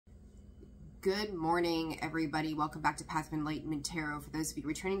Good morning, everybody. Welcome back to Path of Enlightenment Tarot. For those of you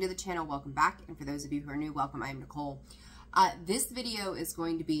returning to the channel, welcome back. And for those of you who are new, welcome. I'm Nicole. This video is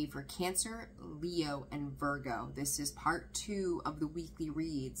going to be for Cancer, Leo, and Virgo. This is part 2 of the weekly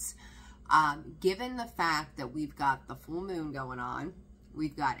reads. Given the fact that we've got the full moon going on,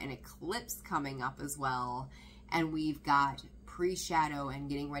 we've got an eclipse coming up as well, and we've got pre-shadow and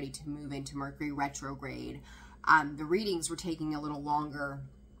getting ready to move into Mercury retrograde. The readings were taking a little longer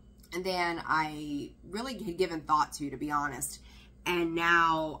than I really had given thought to be honest. And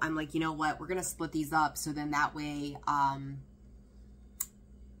now I'm like, you know what, we're going to split these up. So then that way,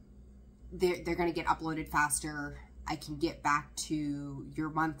 they're going to get uploaded faster. I can get back to your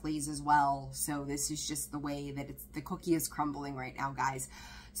monthlies as well. So this is just the way that the cookie is crumbling right now, guys.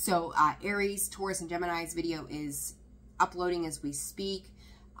 So Aries, Taurus, and Gemini's video is uploading as we speak.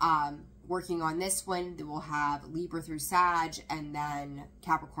 Working on this one, we'll have Libra through Sag, and then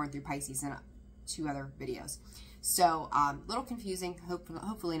Capricorn through Pisces, and 2 other videos. So, a little confusing,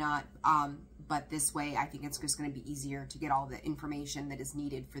 hopefully not, but this way I think it's just going to be easier to get all the information that is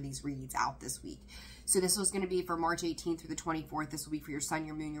needed for these reads out this week. So this was going to be for March 18th through the 24th. This will be for your Sun,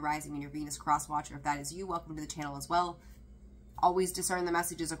 your Moon, your Rising, and your Venus cross watcher. If that is you, welcome to the channel as well. Always discern the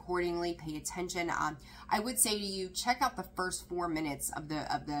messages accordingly. Pay attention. I would say to you, check out the first 4 minutes of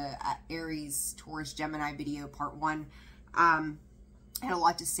the Aries, Taurus, Gemini video, part 1. I had a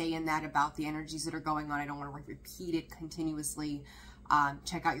lot to say in that about the energies that are going on. I don't want to repeat it continuously.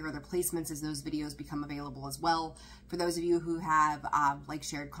 Check out your other placements as those videos become available as well. For those of you who have liked,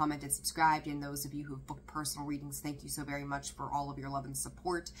 shared, commented, subscribed, and those of you who have booked personal readings, thank you so very much for all of your love and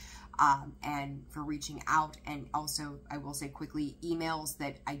support, and for reaching out. And also, I will say quickly, emails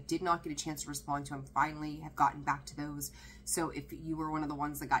that I did not get a chance to respond to, I finally have gotten back to those. So if you were one of the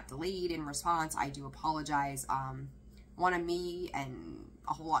ones that got delayed in response, I do apologize. One of me and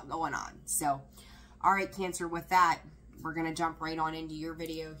a whole lot going on. So, all right, Cancer, with that, we're going to jump right on into your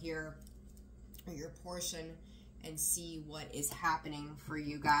video here, or your portion, and see what is happening for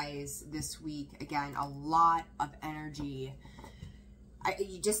you guys this week. Again, a lot of energy.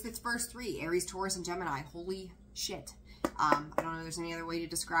 Just its first 3, Aries, Taurus, and Gemini. Holy shit. I don't know if there's any other way to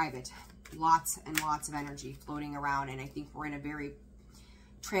describe it. Lots and lots of energy floating around, and I think we're in a very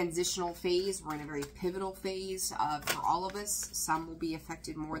transitional phase. We're in a very pivotal phase for all of us. Some will be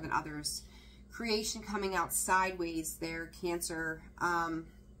affected more than others. Creation coming out sideways there, Cancer.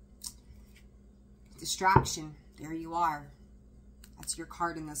 Distraction. There you are. That's your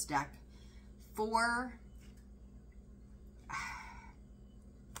card in this deck. 4.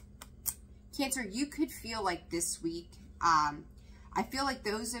 Cancer, you could feel like this week, I feel like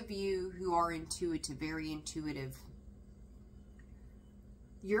those of you who are intuitive, very intuitive,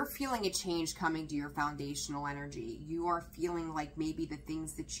 you're feeling a change coming to your foundational energy. You are feeling like maybe the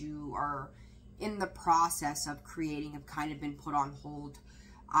things that you are in the process of creating have kind of been put on hold.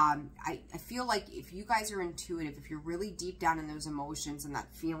 I feel like if you guys are intuitive, if you're really deep down in those emotions and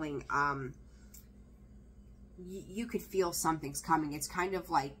that feeling, you could feel something's coming. It's kind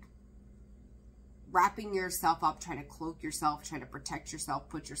of like wrapping yourself up, trying to cloak yourself, trying to protect yourself,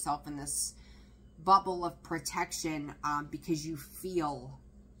 put yourself in this bubble of protection, because you feel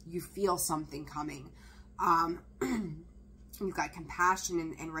something coming. You've got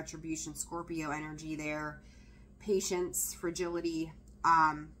compassion and retribution, Scorpio energy there, patience, fragility.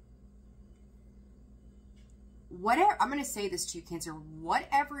 Whatever, I'm going to say this to you, Cancer,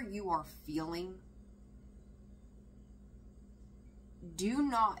 whatever you are feeling, do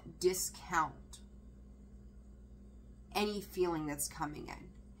not discount any feeling that's coming in,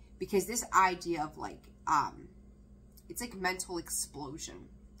 because this idea of like, it's like mental explosion.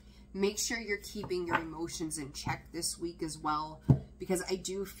 Make sure you're keeping your emotions in check this week as well, because I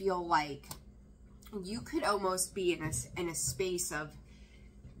do feel like you could almost be in a space of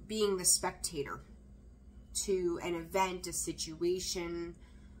being the spectator to an event, a situation,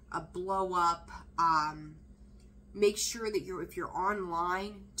 a blow up. Make sure that if you're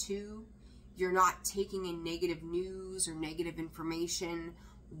online too, you're not taking in negative news or negative information.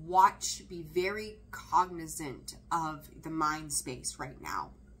 Watch, be very cognizant of the mind space right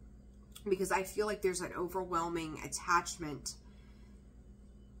now, because I feel like there's an overwhelming attachment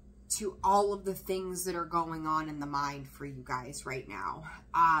to all of the things that are going on in the mind for you guys right now.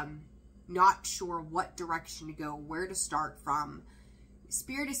 Not sure what direction to go, where to start from.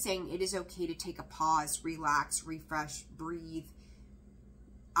 Spirit is saying it is okay to take a pause, relax, refresh, breathe.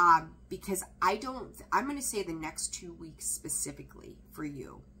 Because I'm going to say the next 2 weeks specifically for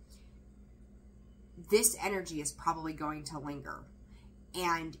you, this energy is probably going to linger.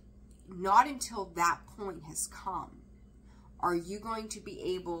 And not until that point has come Are you going to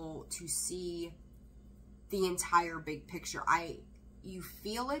be able to see the entire big picture? You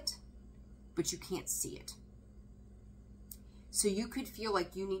feel it, but you can't see it. So you could feel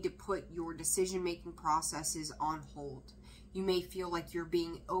like you need to put your decision-making processes on hold. You may feel like you're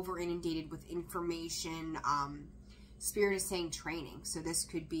being over inundated with information. Spirit is saying training. So this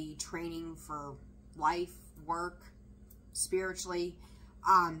could be training for life, work, spiritually.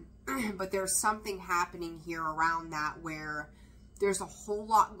 But there's something happening here around that where there's a whole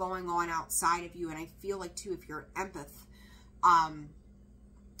lot going on outside of you. And I feel like, too, if you're an empath,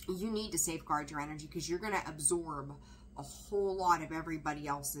 you need to safeguard your energy, because you're going to absorb a whole lot of everybody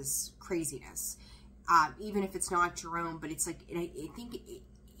else's craziness. Even if it's not your own, but it's like, I think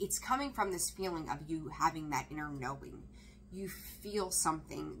it's coming from this feeling of you having that inner knowing. You feel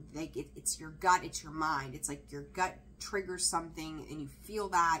something, like it's your gut, it's your mind. It's like your gut triggers something and you feel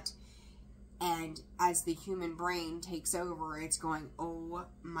that. And as the human brain takes over, it's going, oh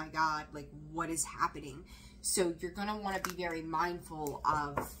my God, like what is happening? So you're going to want to be very mindful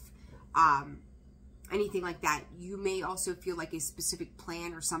of anything like that. You may also feel like a specific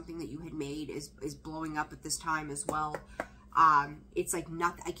plan or something that you had made is blowing up at this time as well. It's like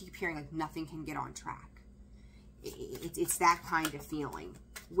nothing, I keep hearing like nothing can get on track. It's that kind of feeling.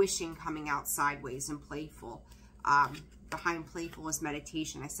 Wishing coming out sideways and playful. Behind playful is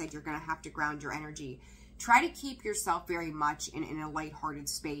meditation. I said you're going to have to ground your energy. Try to keep yourself very much in a lighthearted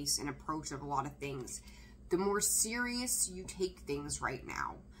space and approach of a lot of things. The more serious you take things right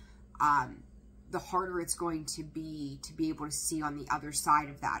now, the harder it's going to be able to see on the other side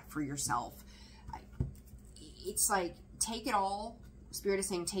of that for yourself. It's like, take it all. Spirit is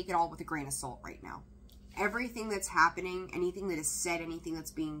saying take it all with a grain of salt right now. Everything that's happening, anything that is said, anything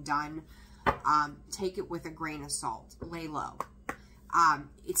that's being done, take it with a grain of salt. Lay low.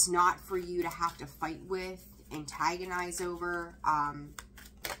 It's not for you to have to fight with, antagonize over,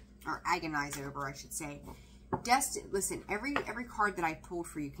 or agonize over, I should say. Listen, every card that I pulled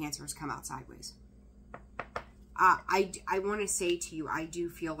for you, Cancer, has come out sideways. I want to say to you, I do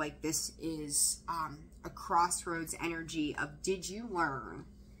feel like this is a crossroads energy of, did you learn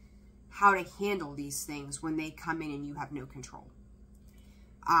how to handle these things when they come in and you have no control?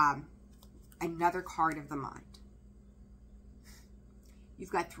 Another card of the mind.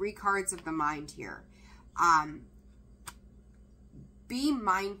 You've got 3 cards of the mind here. Be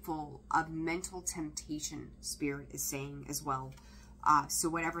mindful of mental temptation, Spirit is saying as well. So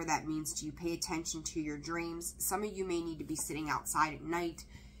whatever that means to you, pay attention to your dreams. Some of you may need to be sitting outside at night,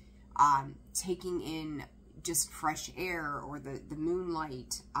 taking in just fresh air or the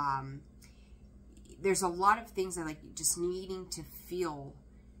moonlight. There's a lot of things that, like, just needing to feel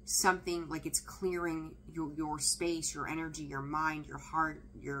something like it's clearing your space, your energy, your mind, your heart,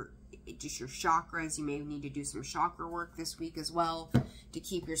 just your chakras. You may need to do some chakra work this week as well to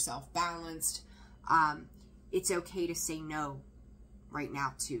keep yourself balanced. It's okay to say no right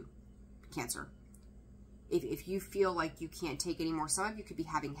now to Cancer. If you feel like you can't take anymore, some of you could be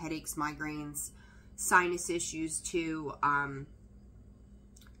having headaches, migraines, sinus issues too.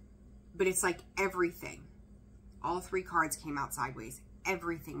 But it's like everything. All 3 cards came out sideways.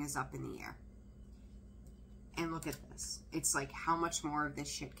 Everything is up in the air. And look at this. It's like, how much more of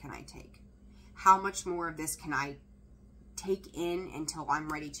this shit can I take? How much more of this can I take in until I'm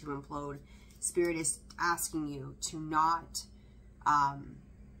ready to implode? Spirit is asking you to not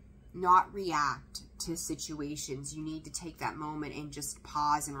react to situations. You need to take that moment and just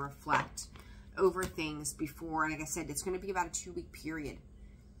pause and reflect over things before. Like I said, it's going to be about a 2-week period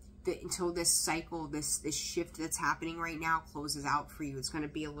until this cycle, this shift that's happening right now closes out for you. It's going to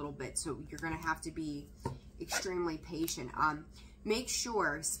be a little bit, so you're going to have to be extremely patient. Make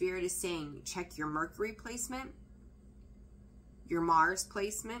sure, Spirit is saying, check your Mercury placement, your Mars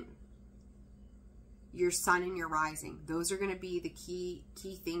placement, your Sun and your rising. Those are going to be the key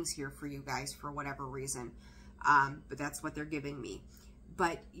things here for you guys for whatever reason. But that's what they're giving me.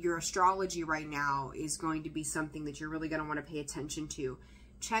 But your astrology right now is going to be something that you're really going to want to pay attention to.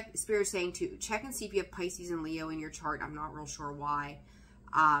 Check, Spirit is saying to check and see if you have Pisces and Leo in your chart. I'm not real sure why.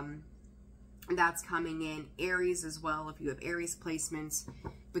 That's coming in. Aries as well, if you have Aries placements.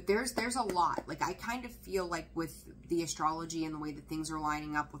 But there's a lot. Like, I kind of feel like with the astrology and the way that things are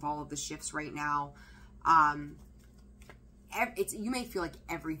lining up with all of the shifts right now, you may feel like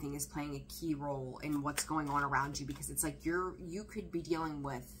everything is playing a key role in what's going on around you, because it's like you could be dealing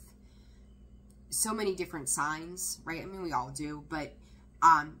with so many different signs, right? I mean, we all do, but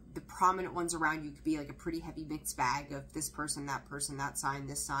the prominent ones around you could be like a pretty heavy mixed bag of this person, that sign,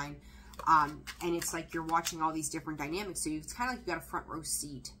 this sign. And it's like you're watching all these different dynamics. So it's kind of like you got a front row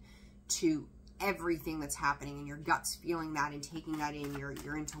seat to everything that's happening, and your gut's feeling that and taking that in.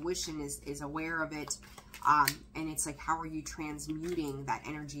 Your intuition is aware of it. And it's like, how are you transmuting that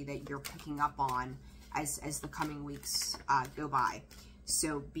energy that you're picking up on as the coming weeks go by?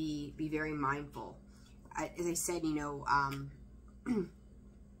 So be very mindful. As I said, you know,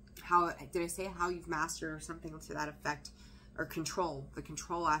 how did I say how you've mastered or something to that effect, or control, the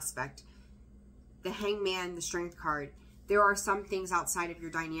control aspect. The Hangman, the Strength card. There are some things outside of your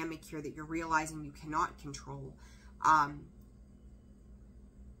dynamic here that you're realizing you cannot control. I'm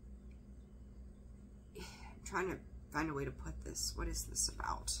trying to find a way to put this. What is this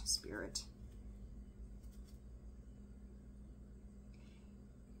about, Spirit?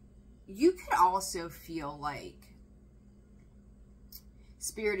 You could also feel like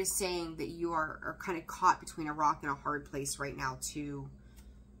Spirit is saying that you are kind of caught between a rock and a hard place right now too,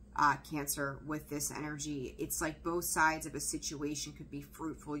 Cancer, with this energy. It's like both sides of a situation could be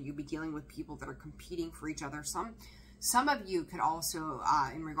fruitful. You'd be dealing with people that are competing for each other. Some of you could also,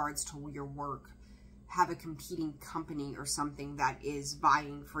 in regards to your work, have a competing company or something that is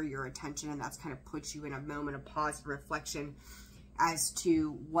vying for your attention, and that's kind of puts you in a moment of pause and reflection as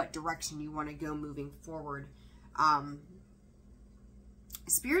to what direction you want to go moving forward.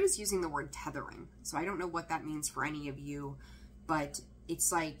 Spirit is using the word tethering, so I don't know what that means for any of you, but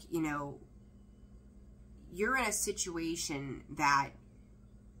it's like, you know, you're in a situation that,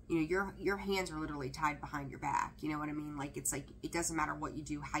 you know, your hands are literally tied behind your back. You know what I mean? Like, it's like, it doesn't matter what you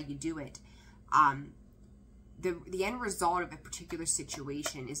do, how you do it. The end result of a particular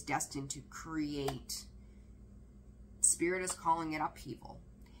situation is destined to create, Spirit is calling it upheaval.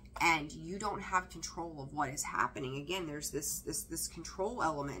 And you don't have control of what is happening. Again, there's this control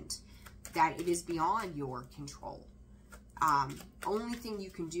element that it is beyond your control. Only thing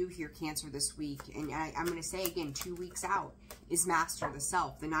you can do here, Cancer, this week, and I'm going to say again, 2 weeks out, is master the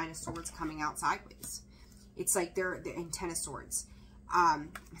self. The Nine of Swords coming out sideways. It's like they're in Ten of Swords.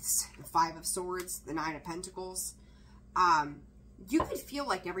 It's the Five of Swords, the Nine of Pentacles. You could feel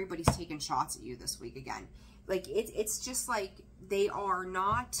like everybody's taking shots at you this week again. Like, it's just like they're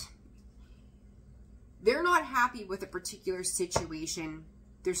not happy with a particular situation.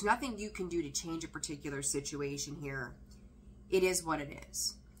 There's nothing you can do to change a particular situation here. It is what it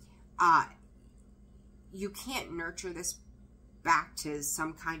is. You can't nurture this back to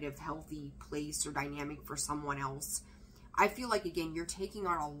some kind of healthy place or dynamic for someone else. I feel like, again, you're taking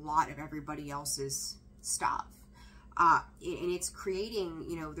on a lot of everybody else's stuff. And it's creating,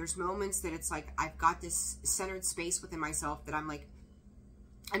 you know, there's moments that it's like, I've got this centered space within myself that I'm like,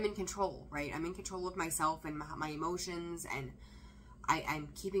 I'm in control, right? I'm in control of myself and my emotions, and I'm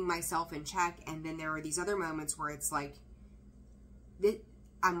keeping myself in check. And then there are these other moments where it's like,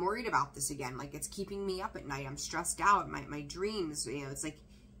 I'm worried about this again. Like, it's keeping me up at night. I'm stressed out. My dreams, you know, it's like,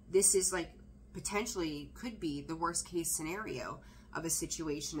 this is like potentially could be the worst case scenario of a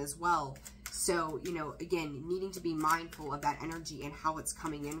situation as well. So, you know, again, needing to be mindful of that energy and how it's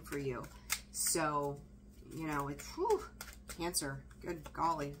coming in for you. So, you know, it's, whew, Cancer, good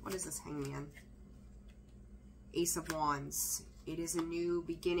golly, what is this Hangman? Ace of Wands. It is a new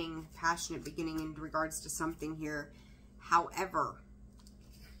beginning, passionate beginning in regards to something here. However,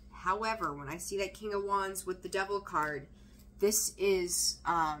 when I see that King of Wands with the Devil card, this is,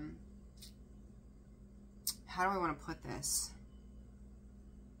 how do I want to put this?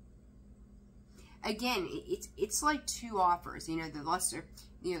 Again, it's like two offers. You know, the lesser,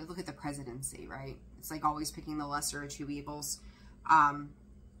 you know, look at the presidency, right? It's like always picking the lesser of two evils. Or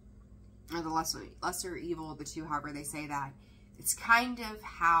the lesser evil of the two, however they say that. It's kind of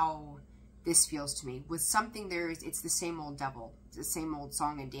how this feels to me. With something it's the same old devil. It's the same old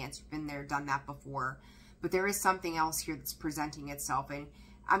song and dance. You've been there, done that before. But there is something else here that's presenting itself. And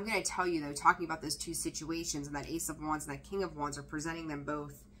I'm going to tell you, though, talking about those two situations, and that Ace of Wands and that King of Wands are presenting them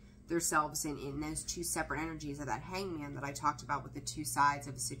both themselves in those two separate energies of that Hangman that I talked about, with the two sides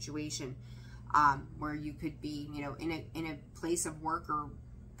of a situation, where you could be, you know, in a place of work or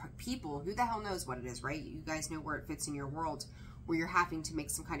people, who the hell knows what it is, right? You guys know where it fits in your world, where you're having to make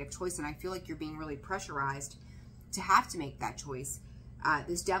some kind of choice. And I feel like you're being really pressurized to have to make that choice.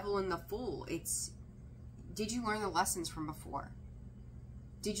 This Devil and the Fool, did you learn the lessons from before?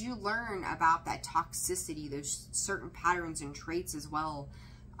 Did you learn about that toxicity, those certain patterns and traits as well,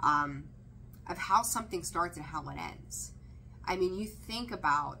 of how something starts and how it ends? I mean, you think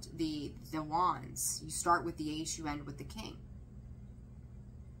about the wands. You start with the ace, you end with the king.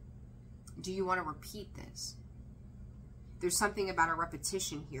 Do you want to repeat this? There's something about a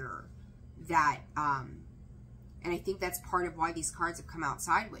repetition here that, and I think that's part of why these cards have come out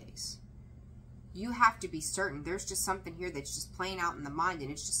sideways. you have to be certain. There's just something here that's just playing out in the mind, and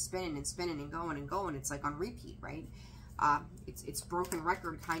it's just spinning and spinning and going and going. It's like on repeat, right? It's broken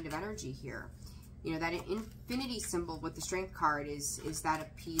record kind of energy here. You know, that infinity symbol with the strength card is that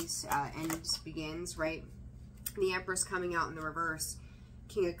of peace, ends, begins, right? The Empress coming out in the reverse.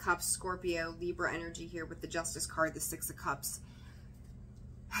 King of Cups, Scorpio, Libra energy here with the Justice card, the Six of Cups.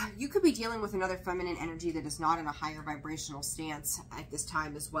 You could be dealing with another feminine energy that is not in a higher vibrational stance at this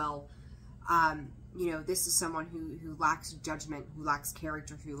time as well. You know, this is someone who lacks judgment, who lacks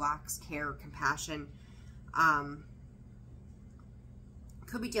character, who lacks care, compassion.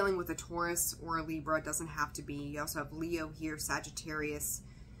 Could be dealing with a Taurus or a Libra. It doesn't have to be. You also have Leo here, Sagittarius,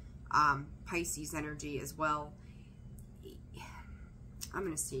 Pisces energy as well. I'm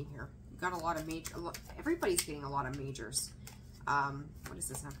going to see here. You've got a lot of major. Everybody's getting a lot of majors. What is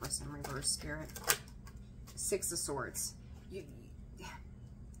this Empress in reverse, Spirit? Six of Swords.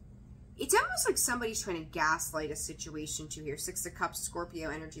 It's almost like somebody's trying to gaslight a situation too here. Six of Cups, Scorpio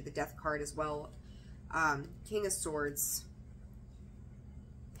energy, the Death card as well. King of Swords.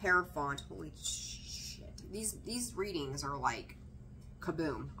 Hierophant. Holy shit. These readings are like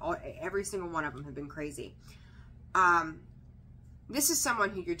kaboom. Every single one of them have been crazy. This is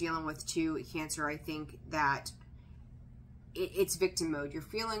someone who you're dealing with too, Cancer. I think that it's victim mode. You're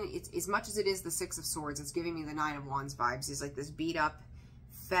feeling, it's as much as it is the Six of Swords, it's giving me the Nine of Wands vibes. It's like this beat up,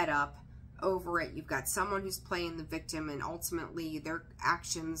 fed up, over it. You've got someone who's playing the victim, and ultimately their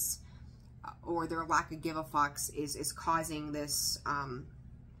actions or their lack of give a fucks is causing this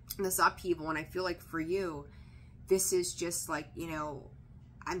this upheaval. And I feel like for you, this is just like, you know,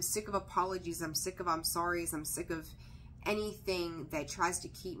 I'm sick of apologies, I'm sick of I'm sorries, I'm sick of anything that tries to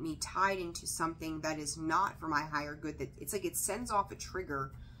keep me tied into something that is not for my higher good. That it's like it sends off a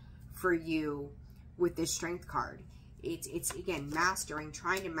trigger for you with this Strength card. It's again mastering,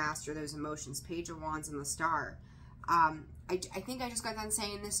 trying to master those emotions. Page of Wands and the Star. I think I just got done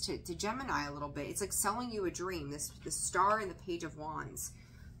saying this to Gemini a little bit. It's like selling you a dream. The Star and the Page of Wands.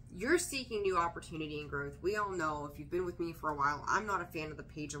 You're seeking new opportunity and growth. We all know, if you've been with me for a while, I'm not a fan of the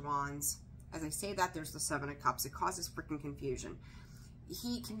Page of Wands. As I say that, there's the Seven of Cups. It causes freaking confusion.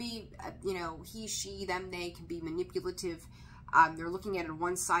 He can be, you know, he, she, them, they can be manipulative. They're looking at a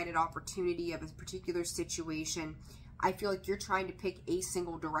one-sided opportunity of a particular situation. I feel like you're trying to pick a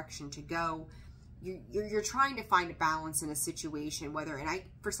single direction to go. You're trying to find a balance in a situation,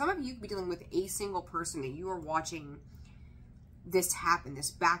 for some of you, you could be dealing with a single person that you are watching this happen, this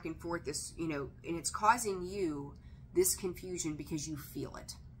back and forth, this, you know, and it's causing you this confusion because you feel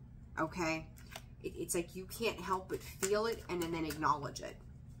it. Okay? It's like you can't help but feel it and then acknowledge it.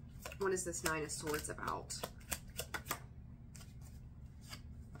 What is this Nine of Swords about?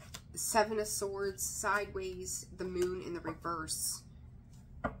 The Seven of Swords sideways, the Moon in the reverse.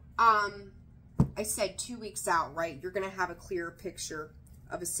 I said 2 weeks out, right? You're going to have a clearer picture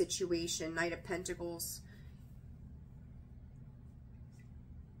of a situation. Knight of Pentacles.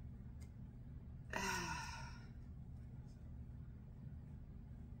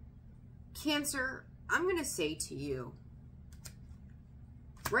 Cancer, I'm going to say to you,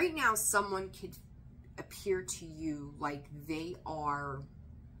 right now someone could appear to you like they are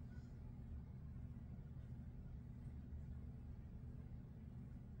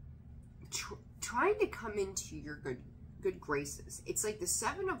trying to come into your good graces. It's like the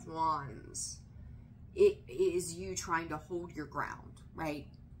Seven of Wands. It is you trying to hold your ground, right?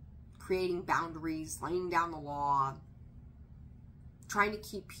 Creating boundaries, laying down the law, trying to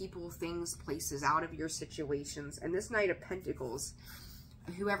keep people, things, places out of your situations. And this Knight of Pentacles,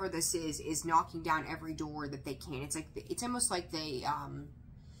 whoever this is knocking down every door that they can. It's like, it's almost like they,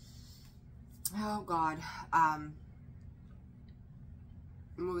 oh God,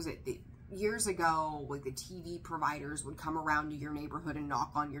 what was it? Years ago, like the TV providers would come around to your neighborhood and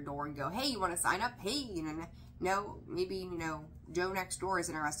knock on your door and go, hey, you want to sign up? Hey, you know, no, maybe, you know, Joe next door is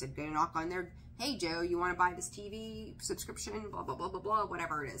interested. Go knock on their, hey, Joe, you want to buy this TV subscription? Blah, blah, blah, blah, blah,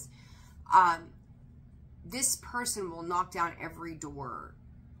 whatever it is. This person will knock down every door,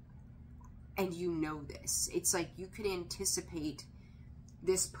 and you know this. It's like you could anticipate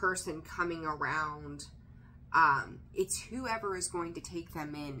this person coming around. It's whoever is going to take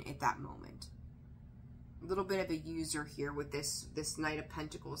them in at that moment. A little bit of a user here with this Knight of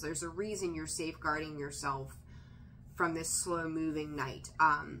Pentacles. There's a reason you're safeguarding yourself from this slow-moving knight.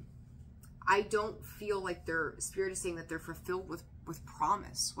 I don't feel like Spirit is saying that they're fulfilled with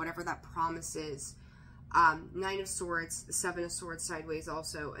promise, whatever that promise is. Nine of Swords, the Seven of Swords sideways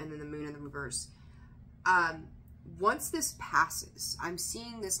also, and then the Moon in the reverse. Once this passes, I'm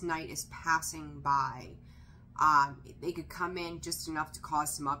seeing this knight is passing by. They could come in just enough to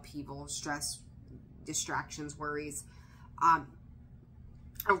cause some upheaval, stress, distractions, worries.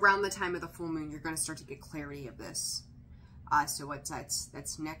 Around the time of the full moon, you're going to start to get clarity of this. So what's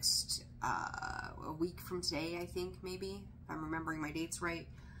that's next, a week from today, I think, maybe, if I'm remembering my dates right.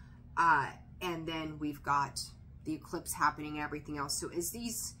 And then we've got the eclipse happening and everything else. So as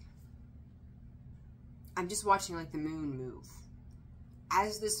these, I'm just watching like the moon move.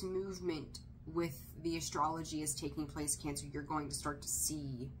 As this movement with the astrology is taking place, Cancer, you're going to start to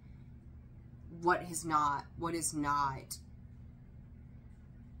see what is not,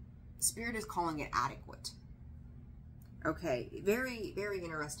 Spirit is calling it adequate. Okay, very, very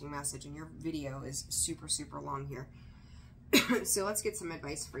interesting message, and your video is super, super long here. So let's get some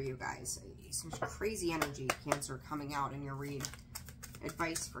advice for you guys. Some crazy energy, Cancer, coming out in your read.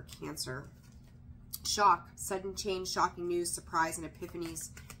 Advice for Cancer. Shock, sudden change, shocking news, surprise, and epiphanies.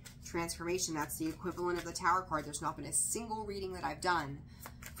 Transformation, that's the equivalent of the Tower card. There's not been a single reading that I've done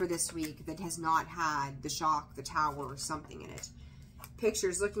for this week that has not had the shock, the Tower, or something in it.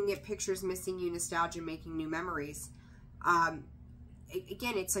 Pictures, looking at pictures, missing you, nostalgia, making new memories. Again,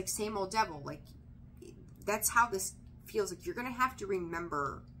 it's like same old devil. Like, that's how this feels. Like you're going to have to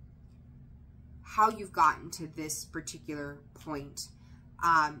remember how you've gotten to this particular point.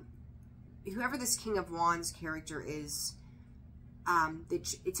 Whoever this King of Wands character is,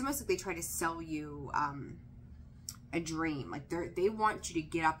 it's almost like they try to sell you a dream. Like they want you to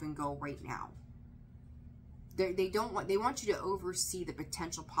get up and go right now. They want you to oversee the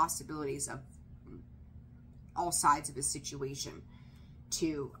potential possibilities of all sides of a situation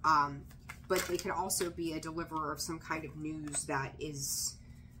too. But they could also be a deliverer of some kind of news that is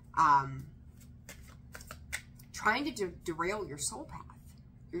trying to derail your soul path,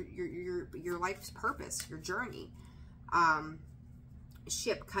 your life's purpose, your journey.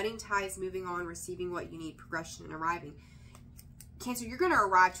 Ship, cutting ties, moving on, receiving what you need, progression, and arriving. Cancer, you're going to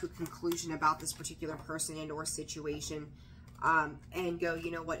arrive to a conclusion about this particular person and or situation, and go,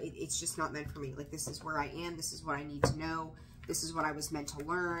 you know what, it's just not meant for me. Like, this is where I am. This is what I need to know. This is what I was meant to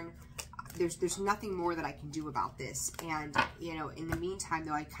learn. There's nothing more that I can do about this. And, you know, in the meantime,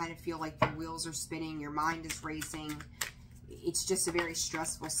 though, I kind of feel like the wheels are spinning. Your mind is racing. It's just a very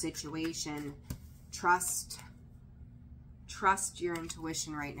stressful situation. Trust your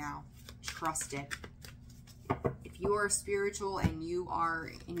intuition right now. Trust it. If you are spiritual and you are,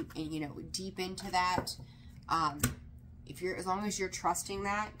 you know, deep into that, as long as you're trusting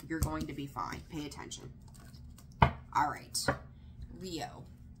that, you're going to be fine. Pay attention. All right, Leo.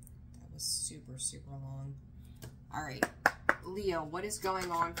 That was super, super long. All right, Leo, what is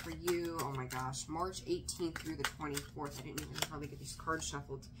going on for you? Oh my gosh, March 18th through the 24th. I didn't even probably get these cards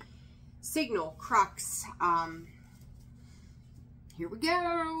shuffled. Signal, crux. Here we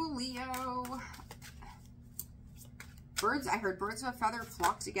go, Leo. Birds, I heard birds of a feather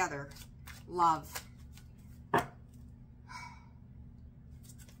flock together. Love.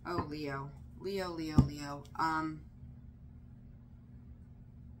 Oh, Leo. Leo.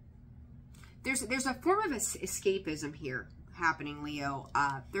 There's a form of escapism here happening, Leo.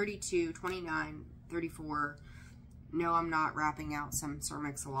 32, 29, 34. No, I'm not wrapping out some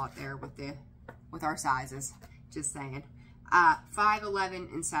cermix a lot there with our sizes. Just saying. 5, 11,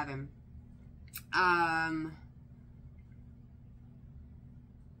 and 7.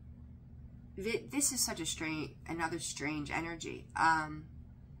 This is such a another strange energy.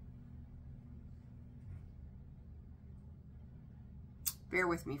 Bear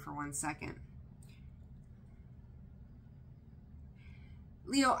with me for 1 second.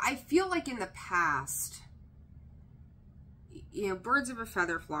 Leo, I feel like in the past, you know, birds of a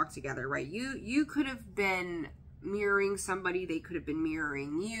feather flock together, right? You could have been mirroring somebody. They could have been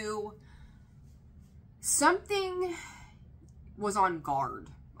mirroring you. Something was on guard.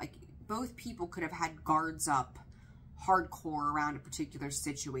 Like, both people could have had guards up hardcore around a particular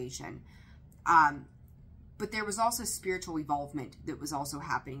situation. But there was also spiritual evolvement that was also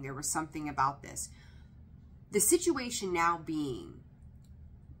happening. There was something about this. The situation now being,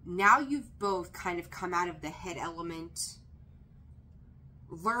 now you've both kind of come out of the head element,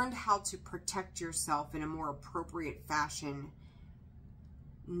 learned how to protect yourself in a more appropriate fashion.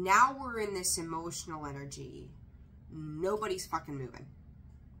 Now we're in this emotional energy. Nobody's fucking moving.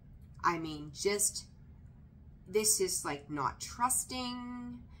 I mean, just, this is like not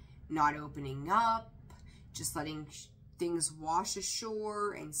trusting, not opening up, just letting things wash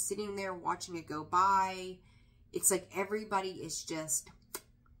ashore and sitting there watching it go by. It's like everybody is just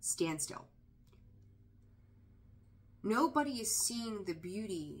standstill. Nobody is seeing the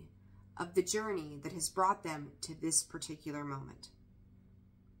beauty of the journey that has brought them to this particular moment.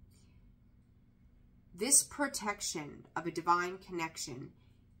 This protection of a divine connection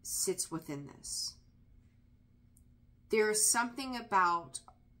sits within this. There's something about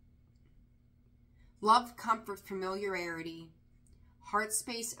love, comfort, familiarity, heart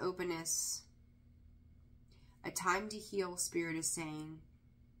space, openness, a time to heal, Spirit is saying.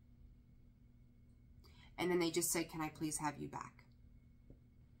 And then they just said, can I please have you back?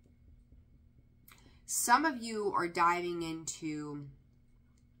 Some of you are diving into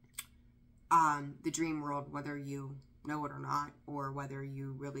the dream world, whether you know it or not, or whether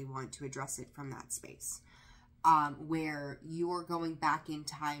you really want to address it from that space, where you are going back in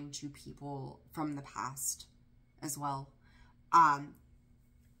time to people from the past as well.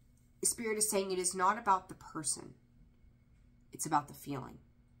 Spirit is saying it is not about the person. It's about the feeling.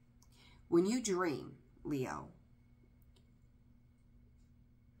 When you dream, Leo,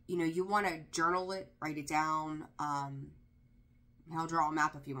 you know, you want to journal it, write it down. Hell, draw a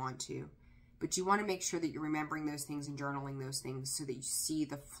map if you want to. But you want to make sure that you're remembering those things and journaling those things so that you see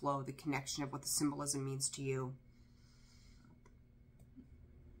the flow, the connection of what the symbolism means to you.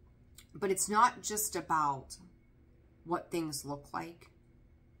 But it's not just about what things look like,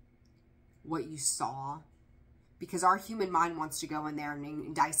 what you saw, because our human mind wants to go in there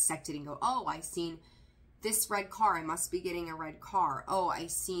and dissect it and go, oh, I seen this red car, I must be getting a red car. Oh, I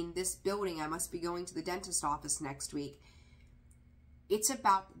seen this building, I must be going to the dentist office next week. It's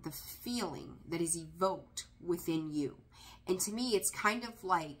about the feeling that is evoked within you. And to me, it's kind of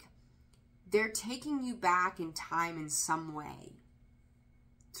like they're taking you back in time in some way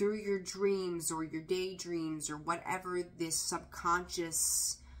through your dreams or your daydreams or whatever this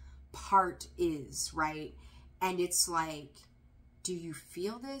subconscious part is, right? And it's like, do you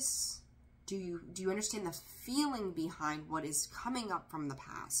feel this? Do you understand the feeling behind what is coming up from the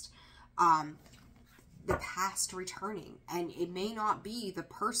past? The past returning, and it may not be the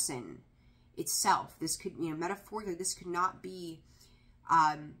person itself. This could, you know, metaphorically, this could not be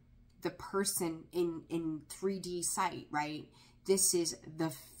the person in 3D sight, right? This is the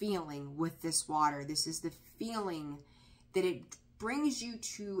feeling with this water. This is the feeling that it brings you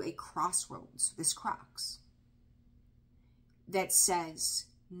to a crossroads, this crux, that says,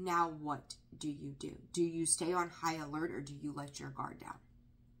 now what do you do? Do you stay on high alert or do you let your guard down?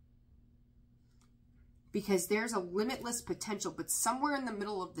 Because there's a limitless potential, but somewhere in the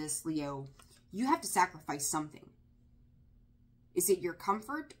middle of this, Leo, you have to sacrifice something. Is it your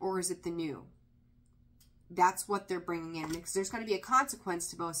comfort or is it the new? That's what they're bringing in, because there's going to be a consequence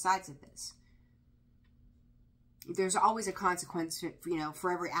to both sides of this. There's always a consequence, you know, for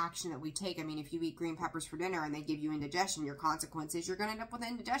every action that we take. I mean, if you eat green peppers for dinner and they give you indigestion, your consequence is you're going to end up with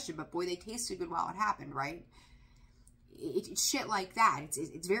indigestion. But boy, they tasted good while it happened, right? It's shit like that.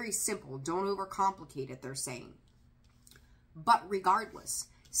 It's very simple. Don't overcomplicate it, they're saying. But regardless,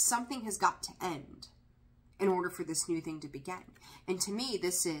 something has got to end in order for this new thing to begin. And to me,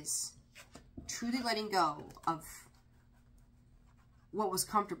 this is truly letting go of what was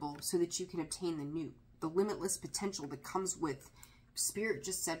comfortable so that you can obtain the new, the limitless potential that comes with, Spirit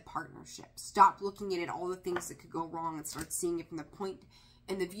just said, partnership. Stop looking at it, all the things that could go wrong, and start seeing it from the point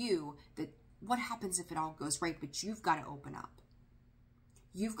and the view that what happens if it all goes right? But you've got to open up.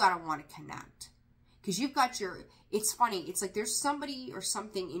 You've got to want to connect. Because you've got your, it's funny, it's like there's somebody or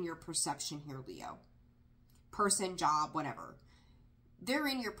something in your perception here, Leo. Person, job, whatever. They're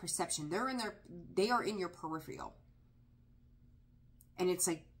in your perception. They are in your peripheral. And it's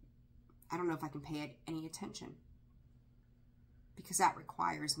like, I don't know if I can pay it any attention. Because that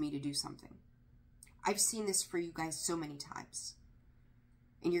requires me to do something. I've seen this for you guys so many times.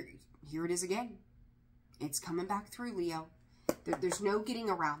 And here it is again. It's coming back through, Leo. There's no getting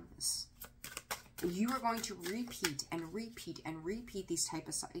around this. You are going to repeat and repeat and repeat these type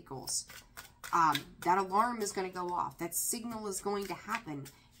of cycles. That alarm is going to go off. That signal is going to happen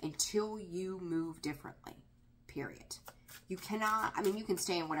until you move differently, period. You cannot, I mean, you can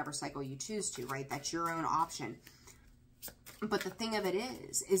stay in whatever cycle you choose to, right? That's your own option. But the thing of it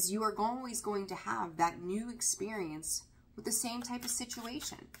is you are always going to have that new experience with the same type of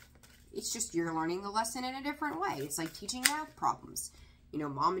situation. It's just you're learning the lesson in a different way. It's like teaching math problems. You know,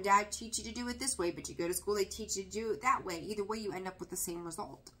 mom and dad teach you to do it this way, but you go to school, they teach you to do it that way. Either way, you end up with the same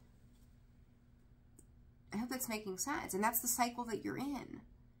result. I hope that's making sense. And that's the cycle that you're in.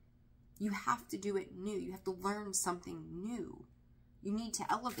 You have to do it new. You have to learn something new. You need to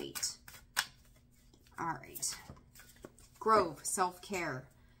elevate. All right. Grove, self-care,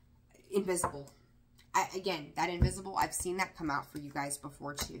 invisible. Again, that invisible, I've seen that come out for you guys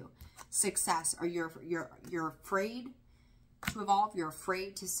before too. Success, or you're afraid to evolve. You're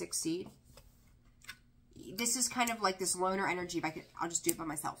afraid to succeed. This is kind of like this loner energy. If I could, I'll just do it by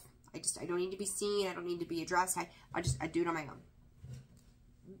myself. I don't need to be seen. I don't need to be addressed. I do it on my own.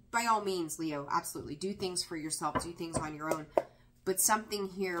 by all means, Leo, absolutely. Do things for yourself. Do things on your own. But something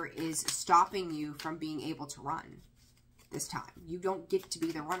here is stopping you from being able to run this time. You don't get to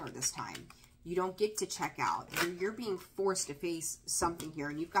be the runner this time. You don't get to check out. You're being forced to face something here.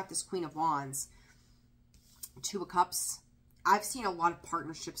 And you've got this Queen of Wands, Two of Cups. I've seen a lot of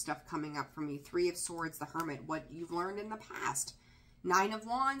partnership stuff coming up from you. Three of Swords, the Hermit, what you've learned in the past. Nine of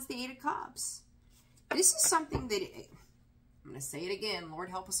Wands, the Eight of Cups. This is something that, I'm going to say it again,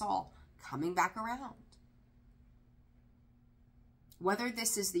 Lord help us all, coming back around. Whether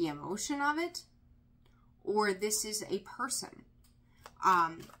this is the emotion of it or this is a person,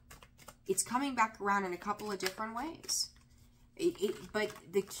 it's coming back around in a couple of different ways. But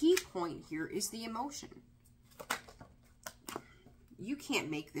the key point here is the emotion. You can't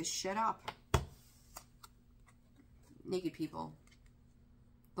make this shit up. Naked people.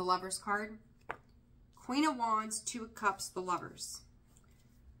 The Lovers card. Queen of Wands, Two of Cups, the Lovers.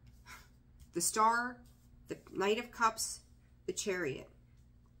 The Star, the Knight of Cups, the Chariot.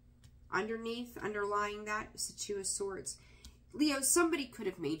 Underneath, underlying that is the Two of Swords. Leo, somebody could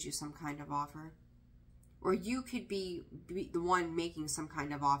have made you some kind of offer. Or you could be the one making some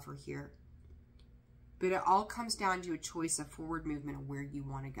kind of offer here. But it all comes down to a choice of forward movement of where you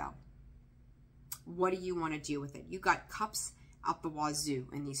want to go. What do you want to do with it? You got cups out the wazoo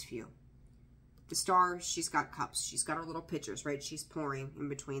in these few. The Star, she's got cups. She's got her little pitchers, right? She's pouring in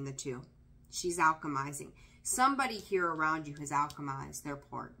between the two. She's alchemizing. Somebody here around you has alchemized their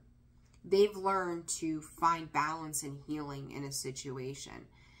part. They've learned to find balance and healing in a situation.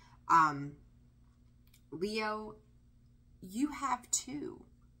 Leo, you have two.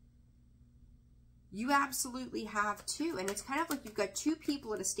 You absolutely have two. And it's kind of like you've got two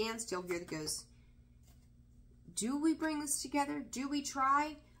people at a standstill here that goes, do we bring this together? Do we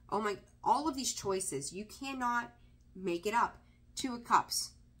try? Oh my, all of these choices, you cannot make it up. Two of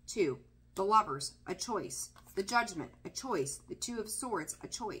Cups, two. The Lovers, a choice. The Judgment, a choice. The Two of Swords, a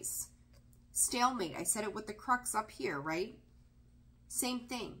choice. Stalemate, I said it with the crux up here, right? Same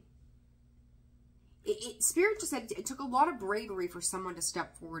thing. Spirit just said it took a lot of bravery for someone to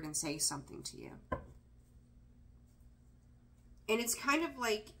step forward and say something to you. And it's kind of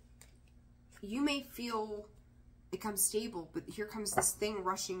like you may feel like I'm stable, but here comes this thing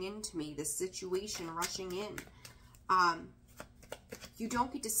rushing into me, this situation rushing in. You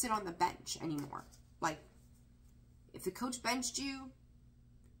don't get to sit on the bench anymore. Like, if the coach benched you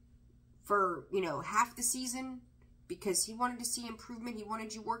for, you know, half the season because he wanted to see improvement, he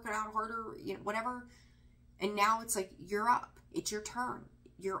wanted you working out harder, you know, whatever, and now it's like, you're up. It's your turn.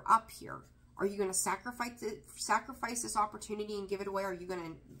 You're up here. Are you going to sacrifice this opportunity and give it away, or are you going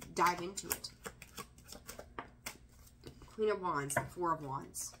to dive into it? Queen of Wands, the Four of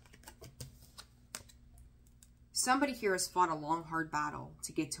Wands. Somebody here has fought a long, hard battle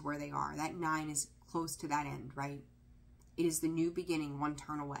to get to where they are. That 9 is close to that end, right? It is the new beginning, one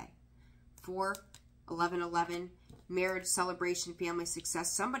turn away. 4, 11, 11, marriage, celebration, family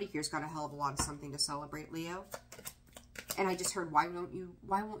success. Somebody here's got a hell of a lot of something to celebrate, Leo. And I just heard, why won't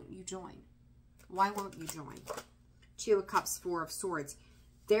you join? Why won't you join? Two of Cups, Four of Swords.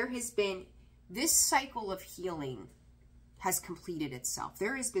 There has been, this cycle of healing has completed itself.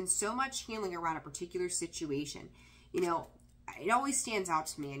 There has been so much healing around a particular situation. You know, it always stands out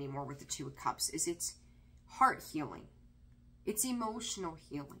to me anymore with the Two of Cups is it's heart healing. It's emotional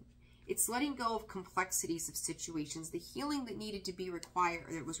healing. It's letting go of complexities of situations. The healing that needed to be required,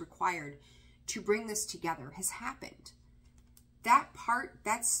 or that was required to bring this together has happened. That part,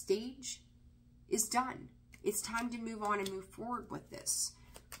 that stage is done. It's time to move on and move forward with this.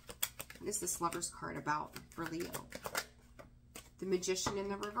 What is this Lover's card about for Leo? The Magician in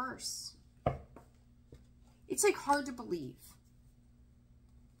the reverse. It's like hard to believe.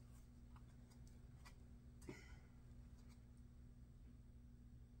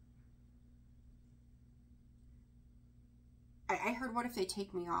 I heard, what if they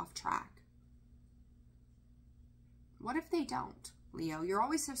take me off track? What if they don't, Leo? You're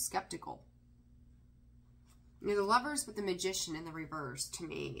always so skeptical. You know, the Lovers with the Magician in the reverse, to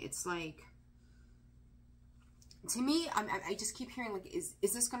me, it's like, to me, I just keep hearing, like, is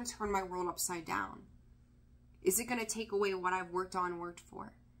this going to turn my world upside down? Is it going to take away what I've worked on, worked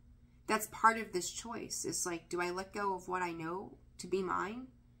for? That's part of this choice. It's like, do I let go of what I know to be mine?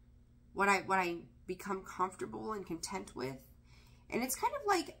 What I become comfortable and content with? And it's kind of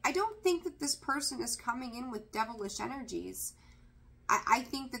like, I don't think that this person is coming in with devilish energies. I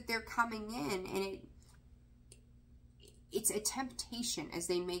think that they're coming in and it's a temptation as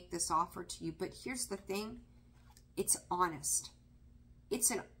they make this offer to you. But here's the thing. It's honest.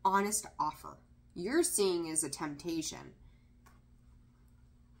 It's an honest offer. You're seeing as a temptation.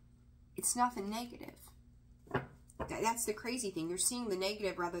 It's nothing negative. That's the crazy thing. You're seeing the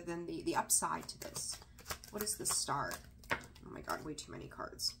negative rather than the upside to this. What is the Star? Oh my God, way too many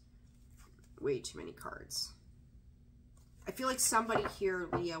cards. Way too many cards. I feel like somebody here,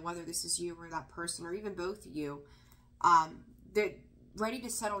 Leo, whether this is you or that person, or even both of you, they're ready to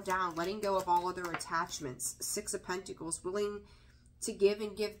settle down, letting go of all other attachments. Six of Pentacles, willing to give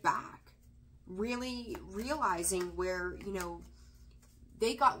and give back. Really realizing where, you know,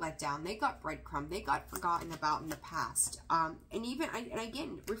 they got let down, they got breadcrumbed, they got forgotten about in the past. And even, and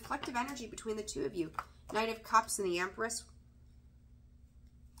again, reflective energy between the two of you. Knight of Cups and the Empress.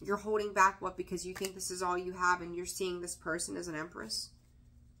 You're holding back what? Because you think this is all you have and you're seeing this person as an Empress.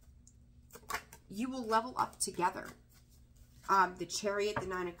 You will level up together. The Chariot, the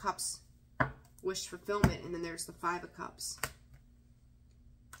Nine of Cups, wish fulfillment, and then there's the Five of Cups.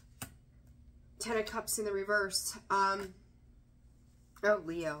 Ten of Cups in the reverse. Oh,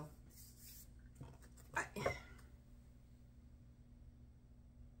 Leo.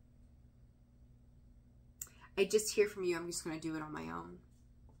 I just hear from you, I'm just going to do it on my own.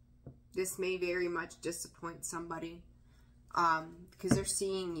 This may very much disappoint somebody. Because they're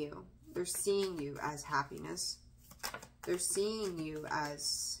seeing you. They're seeing you as happiness. They're seeing you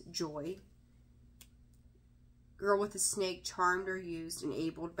as joy. Girl with a snake, charmed or used,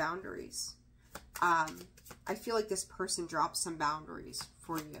 enabled boundaries. I feel like this person dropped some boundaries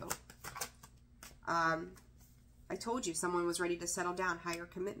for you. I told you someone was ready to settle down, higher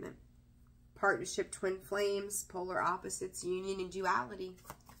commitment. Partnership, twin flames, polar opposites, union and duality.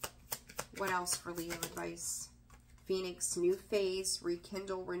 What else for Leo advice? Phoenix, new phase,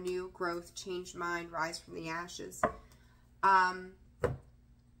 rekindle, renew, growth, change mind, rise from the ashes.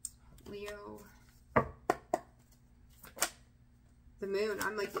 Leo, the Moon,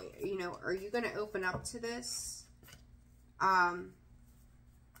 I'm like, you know, are you going to open up to this?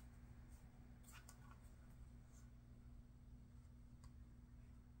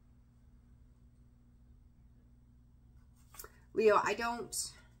 Leo,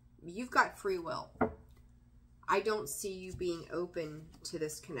 you've got free will. I don't see you being open to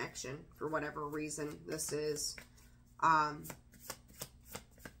this connection for whatever reason this is. I'm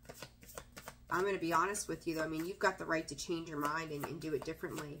going to be honest with you, though. I mean, you've got the right to change your mind and do it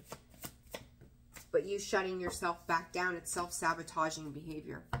differently. But you shutting yourself back down, it's self-sabotaging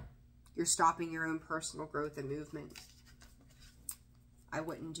behavior. You're stopping your own personal growth and movement. I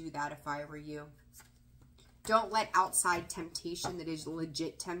wouldn't do that if I were you. Don't let outside temptation that is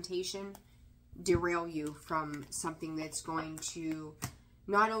legit temptation derail you from something that's going to,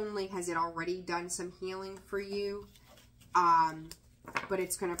 not only has it already done some healing for you, but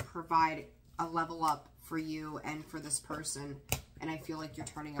it's going to provide a level up for you and for this person. And I feel like you're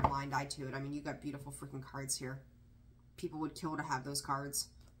turning a blind eye to it. I mean, you got beautiful freaking cards here. People would kill to have those cards.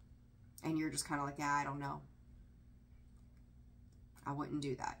 And you're just kind of like, yeah, I don't know. I wouldn't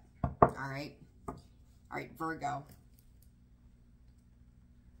do that. All right. All right, Virgo.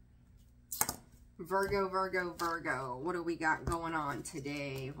 Virgo, Virgo, Virgo. What do we got going on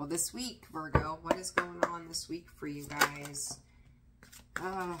today? Well, this week, Virgo, what is going on this week for you guys?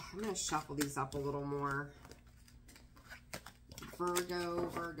 I'm going to shuffle these up a little more. Virgo,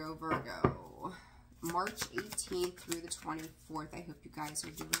 Virgo, Virgo. March 18th through the 24th. I hope you guys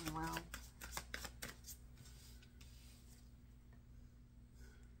are doing well.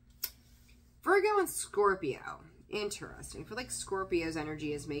 Virgo and Scorpio. Interesting. I feel like Scorpio's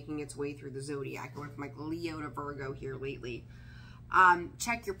energy is making its way through the zodiac. Going from like Leo to Virgo here lately.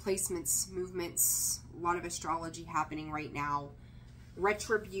 Check your placements, movements. A lot of astrology happening right now.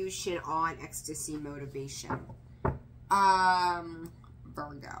 Retribution on ecstasy motivation.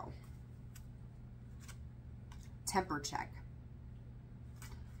 Virgo. Temper check.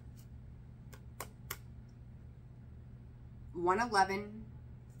 $111.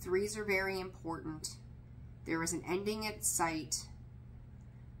 Threes are very important. There is an ending at sight.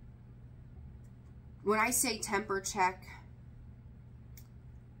 When I say temper check,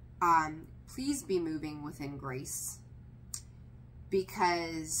 please be moving within grace,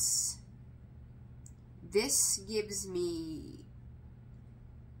 because this gives me,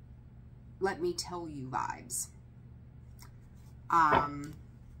 let me tell you vibes. And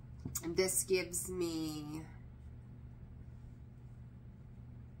this gives me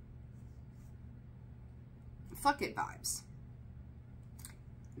fuck it vibes.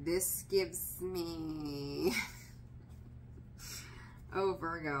 This gives me oh,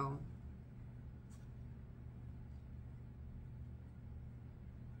 Virgo.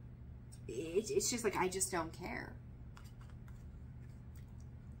 It's just like, I just don't care.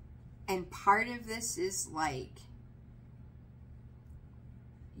 And part of this is like,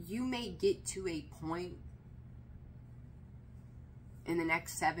 you may get to a point in the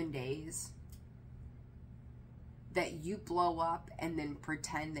next 7 days that you blow up and then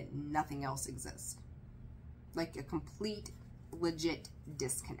pretend that nothing else exists. Like a complete, legit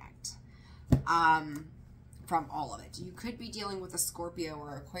disconnect from all of it. You could be dealing with a Scorpio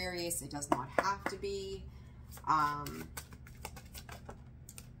or Aquarius. It does not have to be.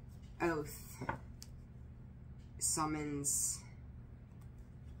 Oath. Summons.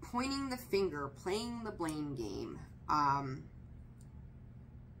 Pointing the finger. Playing the blame game.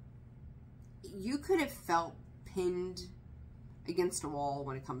 You could have felt pinned against a wall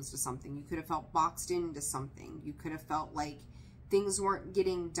when it comes to something. You could have felt boxed into something. You could have felt like things weren't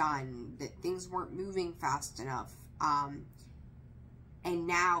getting done, that things weren't moving fast enough. And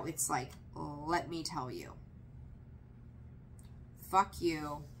now it's like, let me tell you. Fuck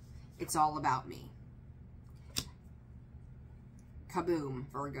you. It's all about me. Kaboom,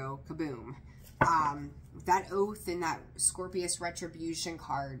 Virgo, kaboom. That oath and that Scorpius retribution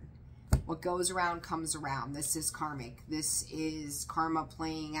card. What goes around comes around. This is karmic. This is karma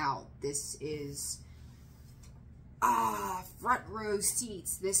playing out. This is front row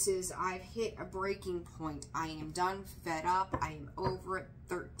seats. This is I've hit a breaking point. I am done, fed up. I am over it.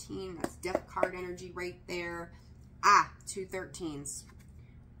 13. That's death card energy right there. 2 13s.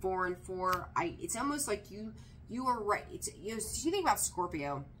 4 and 4. It's almost like you are right. It's you think about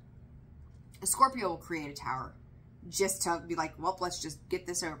Scorpio. A Scorpio will create a tower just to be like, well, let's just get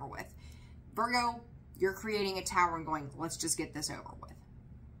this over with. Virgo, you're creating a tower and going, let's just get this over with.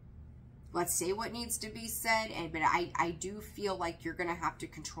 Let's say what needs to be said, but I do feel like you're going to have to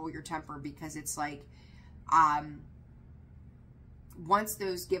control your temper because it's like, once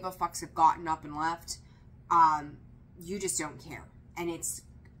those give a fucks have gotten up and left, you just don't care. And it's,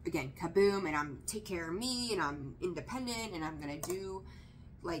 again, kaboom, and I'm take care of me, and I'm independent, and I'm going to do,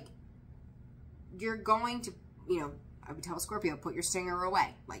 like, you're going to, you know, I would tell Scorpio, put your stinger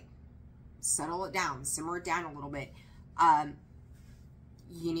away. Like, settle it down, simmer it down a little bit.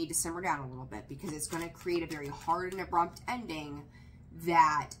 You need to simmer down a little bit because it's going to create a very hard and abrupt ending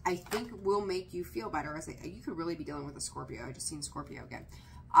that I think will make you feel better. You could really be dealing with a Scorpio. I just seen Scorpio again.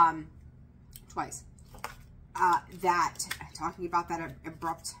 Twice. Talking about that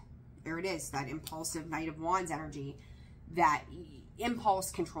abrupt, there it is, that impulsive Knight of Wands energy, that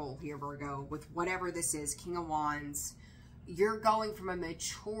impulse control here, Virgo, with whatever this is, King of Wands. You're going from a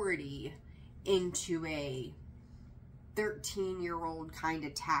maturity into a 13-year-old kind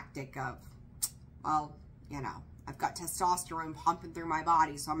of tactic of, well, you know, I've got testosterone pumping through my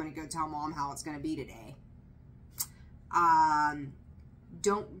body, so I'm going to go tell mom how it's going to be today.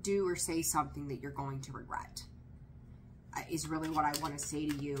 Don't do or say something that you're going to regret, is really what I want to say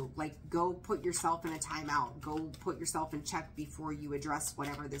to you. Like, go put yourself in a timeout. Go put yourself in check before you address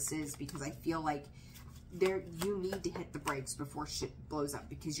whatever this is, because I feel like you need to hit the brakes before shit blows up,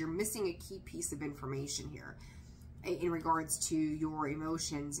 because you're missing a key piece of information here in regards to your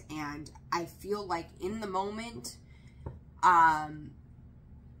emotions. And I feel like in the moment,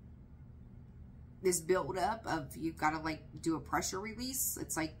 this buildup of, you've got to like do a pressure release.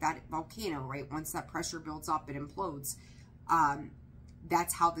 It's like that volcano, right? Once that pressure builds up, it implodes.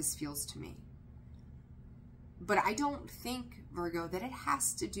 That's how this feels to me. But I don't think, Virgo, that it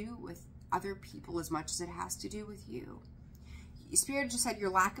has to do with other people as much as it has to do with you. Spirit just said your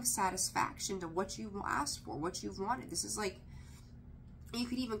lack of satisfaction to what you asked for, what you've wanted. This is like, you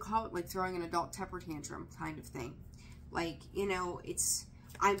could even call it like throwing an adult temper tantrum kind of thing. Like, you know, it's,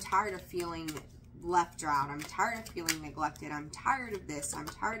 I'm tired of feeling left out. I'm tired of feeling neglected. I'm tired of this. I'm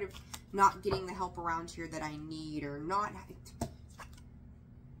tired of not getting the help around here that I need, or not.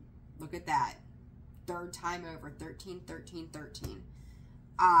 Look at that. Third time over. 13, 13, 13.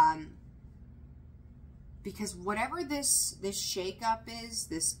 Because whatever this shakeup is,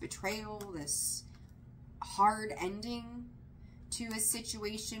 this betrayal, this hard ending to a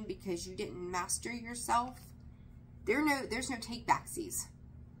situation because you didn't master yourself, there's no take-backsies.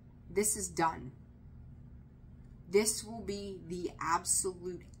 This is done. This will be the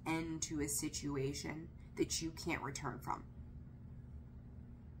absolute end to a situation that you can't return from.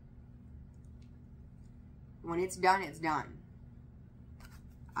 When it's done, it's done.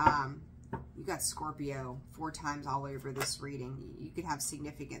 You got Scorpio 4 times all over this reading. You could have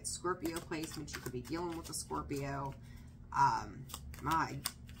significant Scorpio placements. You could be dealing with a Scorpio. My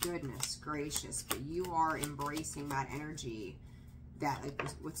goodness gracious. But you are embracing that energy that, like,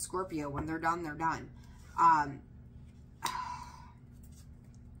 with Scorpio, when they're done, they're done.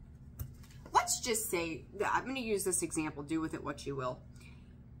 Let's just say, I'm going to use this example. Do with it what you will.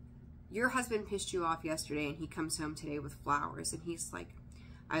 Your husband pissed you off yesterday, and he comes home today with flowers, and he's like,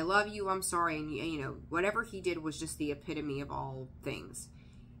 I love you, I'm sorry, and you know, whatever he did was just the epitome of all things.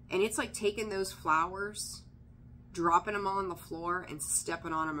 And it's like taking those flowers, dropping them on the floor, and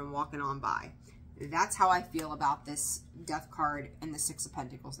stepping on them and walking on by. That's how I feel about this Death card and the Six of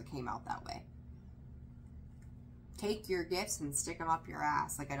Pentacles that came out that way. Take your gifts and stick them up your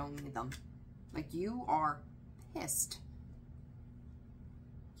ass like I don't need them. Like, you are pissed.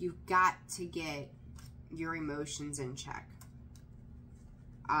 You've got to get your emotions in check.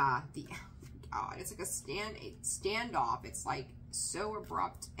 Oh God, it's like a standoff. It's like so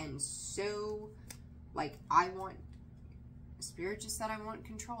abrupt and so like, Spirit just said I want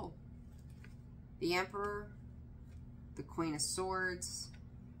control. The Emperor, the Queen of Swords,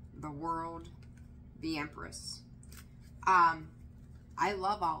 the World, the Empress. I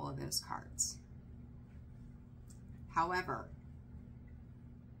love all of those cards. However,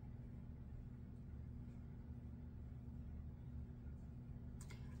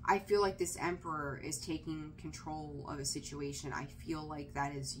 I feel like this Emperor is taking control of a situation. I feel like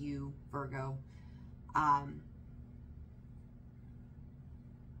that is you, Virgo.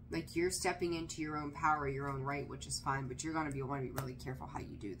 Like, you're stepping into your own power, your own right, which is fine, but you're going to want to be really careful how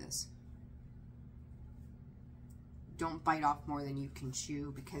you do this. Don't bite off more than you can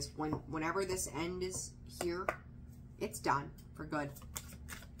chew, because whenever this end is here, it's done for good.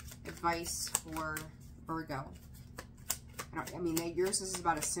 Advice for Virgo. I mean, yours is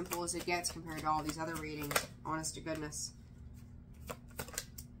about as simple as it gets compared to all these other readings. Honest to goodness.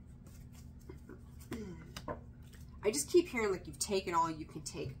 I just keep hearing like you've taken all you can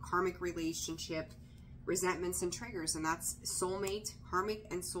take. Karmic relationship, resentments, and triggers. And that's soulmate, karmic,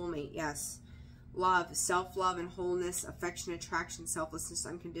 and soulmate. Yes. Love, self-love and wholeness, affection, attraction, selflessness,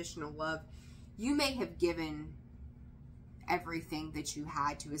 unconditional love. You may have given everything that you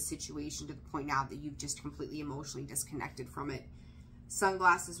had to a situation to the point now that you've just completely emotionally disconnected from it.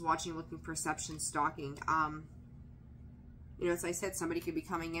 Sunglasses, watching, looking, perception, stalking. You know, as I said, somebody could be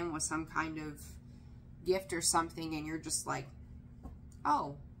coming in with some kind of gift or something, and you're just like,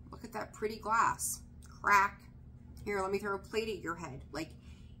 oh, look at that pretty glass. Crack. Here, let me throw a plate at your head. Like,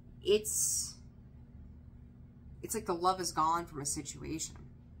 it's like the love is gone from a situation.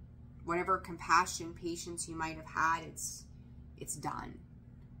 Whatever compassion, patience you might have had, it's done.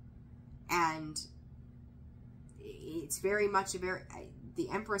 And it's very much the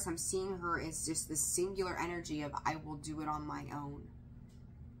Empress, I'm seeing her as just this singular energy of, I will do it on my own.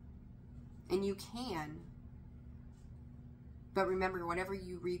 And you can, but remember, whatever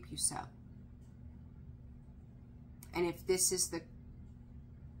you reap, you sow. And if this is the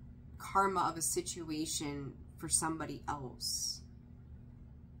karma of a situation for somebody else,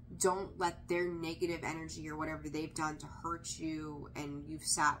 don't let their negative energy or whatever they've done to hurt you, and you've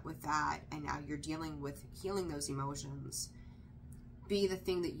sat with that, and now you're dealing with healing those emotions, be the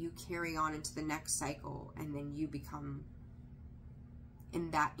thing that you carry on into the next cycle, and then you become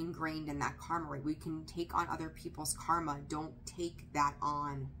ingrained in that karma. Right? We can take on other people's karma. Don't take that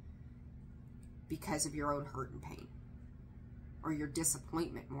on because of your own hurt and pain, or your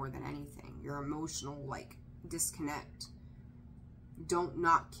disappointment more than anything, your emotional like disconnect. Don't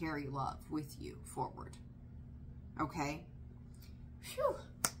not carry love with you forward. Okay? Phew.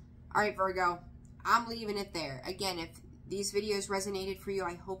 All right, Virgo, I'm leaving it there. Again, if these videos resonated for you,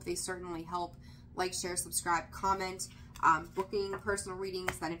 I hope they certainly help. Like, share, subscribe, comment. Booking personal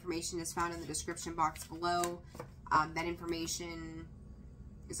readings, that information is found in the description box below. That information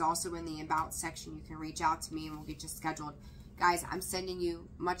is also in the About section. You can reach out to me and we'll get you scheduled. Guys, I'm sending you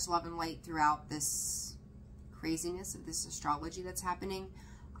much love and light throughout this craziness of this astrology that's happening.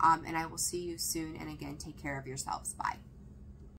 And I will see you soon. And again, take care of yourselves. Bye.